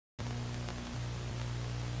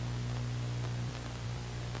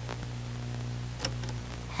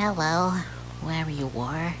Hello, wherever you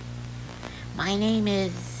are. My name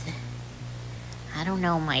is... I don't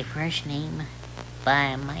know my first name,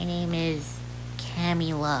 but my name is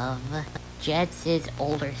Cammy Love, Jets'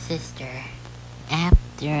 older sister.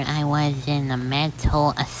 After I was in a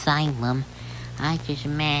mental asylum, I just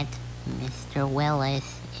met Mr.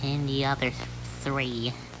 Willis and the other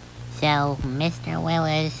three. So Mr.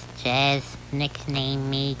 Willis just nicknamed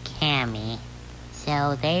me Cammy.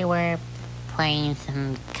 So they were playing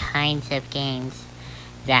some kinds of games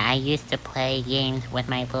that I used to play games with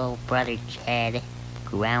my little brother Jed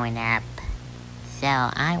growing up. So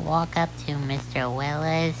I walk up to Mr.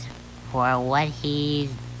 Willis for what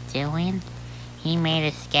he's doing. He made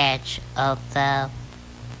a sketch of the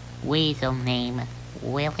weasel named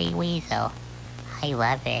Willy Weasel. I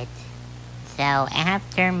love it. So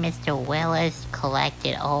after Mr. Willis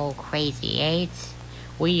collected all crazy eights,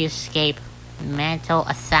 we escaped mental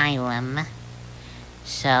asylum.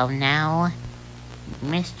 So now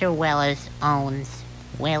Mr. Willis owns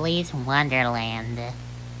Willy's Wonderland.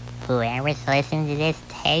 Whoever's listening to this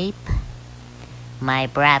tape, my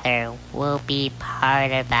brother will be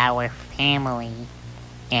part of our family,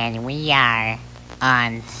 and we are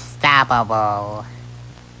unstoppable.